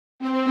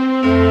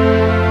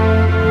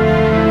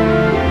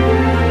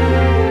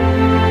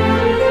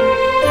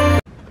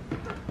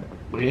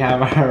We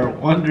have our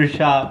Wonder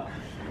Shop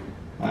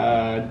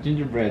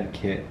gingerbread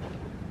kit.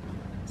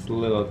 It's a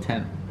little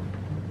tent,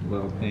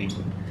 little thing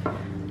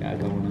got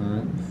going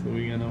on. So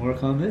we're gonna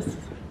work on this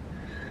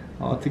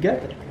all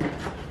together.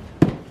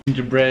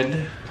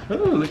 Gingerbread. Oh,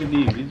 look at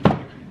these.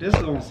 This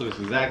almost looks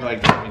exactly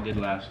like what we did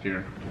last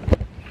year.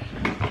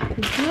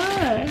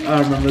 Good.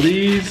 I remember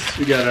these.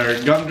 We got our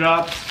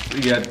gumdrops.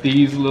 We got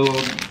these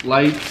little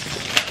lights.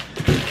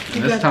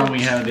 And this time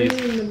we have these.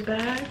 In the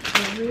back,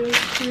 a real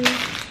tree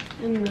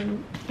in the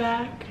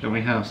back. Then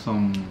we have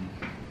some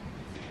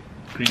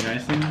green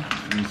icing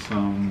and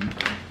some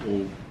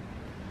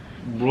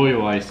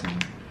royal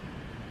icing.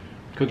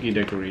 Cookie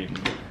decorating.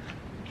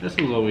 This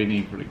is what we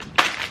need for the cookies.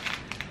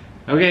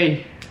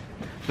 Okay,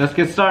 let's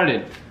get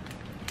started.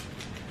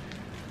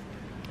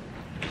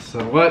 So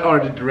what are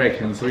the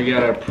directions? So we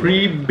got our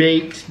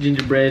pre-baked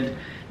gingerbread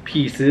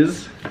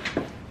pieces.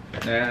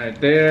 Right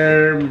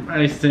there,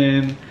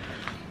 icing.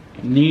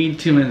 Need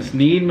 2 minutes.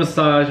 Need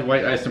massage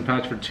white icing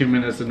pouch for 2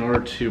 minutes in order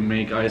to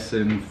make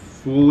icing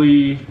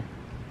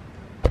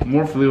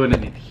more fluid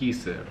and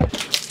adhesive.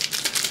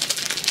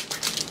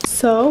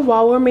 So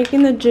while we're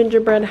making the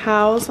gingerbread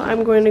house,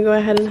 I'm going to go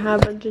ahead and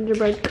have a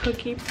gingerbread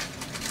cookie.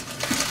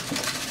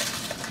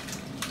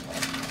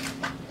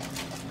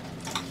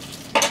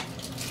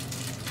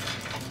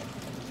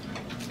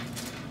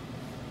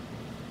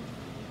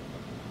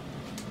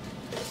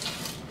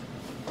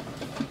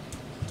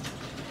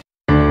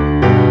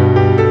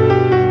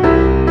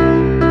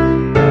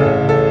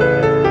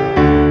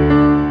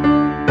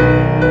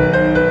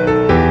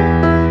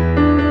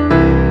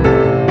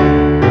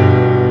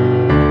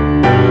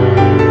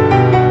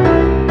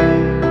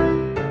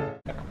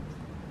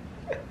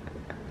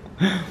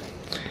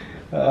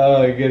 Oh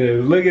my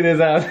goodness, look at this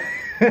house.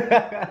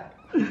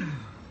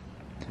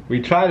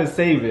 We tried to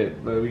save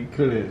it, but we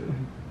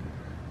couldn't.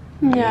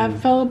 Yeah, it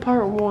fell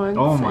apart once.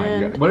 Oh my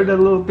god, where did that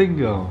little thing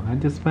go? I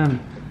just went.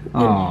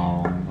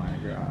 Oh my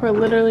god. We're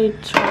literally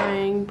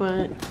trying,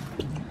 but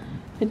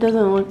it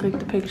doesn't look like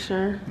the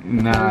picture.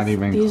 Not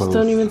even these close.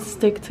 Don't even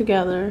stick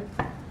together.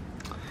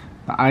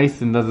 The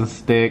icing doesn't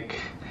stick.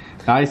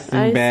 The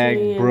icing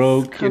bag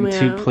broke in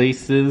 2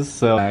 places,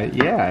 so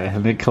yeah,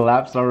 and it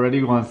collapsed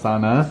already once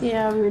on us.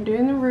 Yeah, we were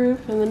doing the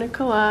roof and then it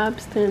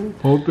collapsed and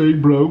whole thing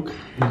broke.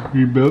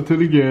 We built it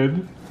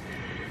again.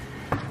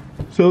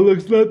 So it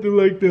looks nothing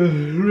like the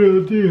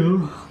real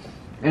deal.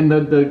 And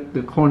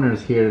the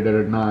corners here that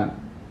are not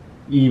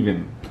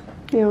even.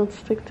 they don't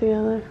stick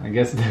together. I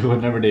guess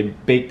whenever they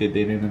baked it,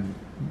 they didn't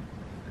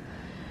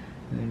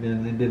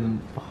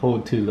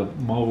hold to the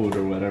mold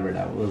or whatever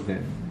that was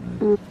in.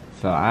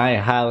 So I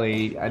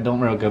don't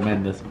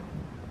recommend this.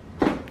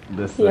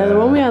 Yeah, the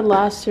one we had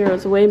last year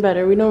was way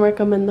better. We don't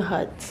recommend the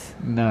huts.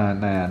 Nah,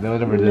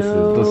 whatever this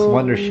is. This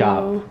Wonder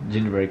Shop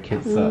gingerbread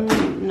kit sucks.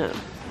 No.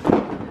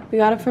 We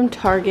got it from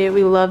Target.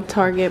 We love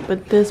Target,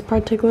 but this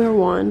particular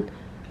one,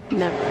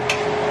 never.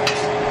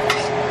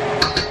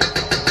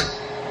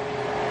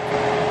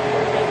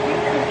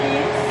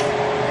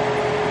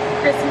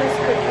 Christmas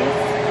cookies.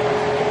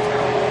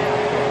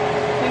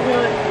 We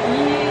want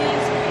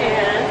these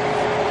pants.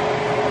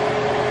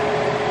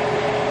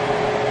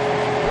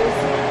 This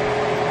one.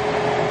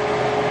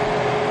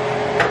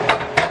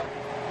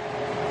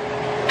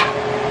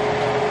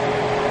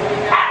 We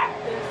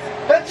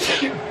got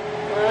this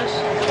blush.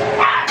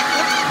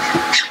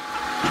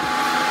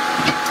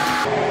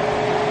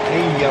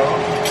 Hey y'all.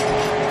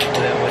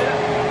 What up?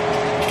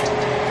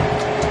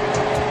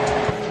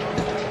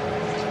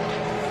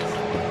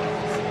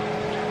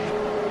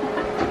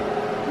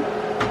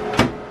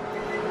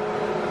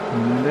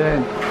 And then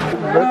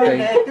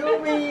birthday to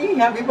me,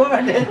 happy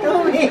birthday to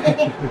me.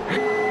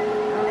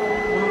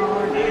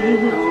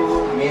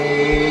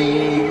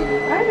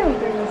 I don't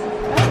think this is.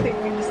 I think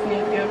we just need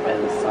to go by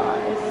the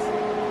size.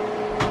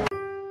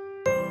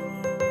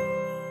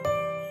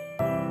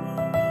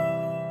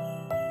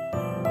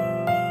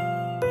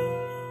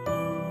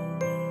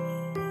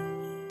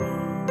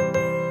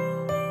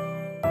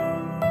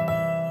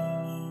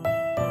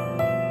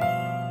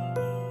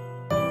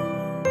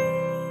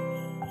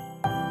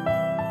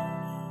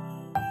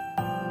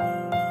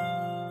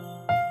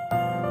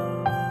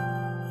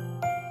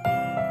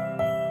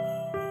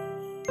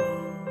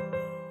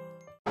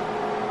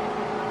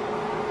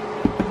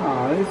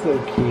 Oh, it's so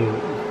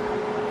cute.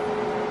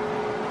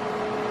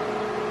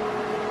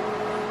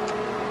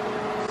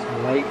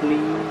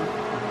 Slightly.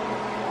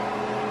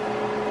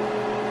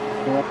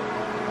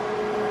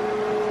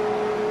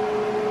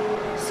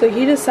 So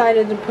he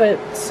decided to put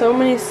so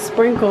many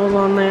sprinkles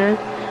on there.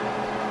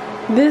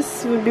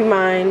 This would be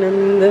mine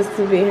and this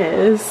would be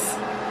his.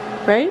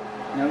 Right?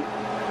 Nope.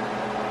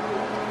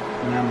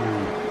 Not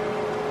mine.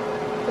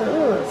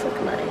 Oh, those look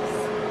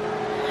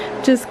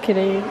nice. Just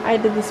kidding. I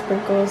did the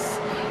sprinkles.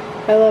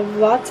 I love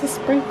lots of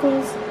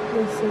sprinkles.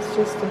 This is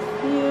just a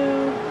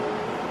few.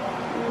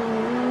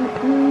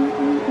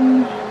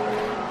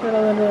 Got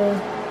a little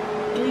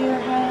deer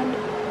head.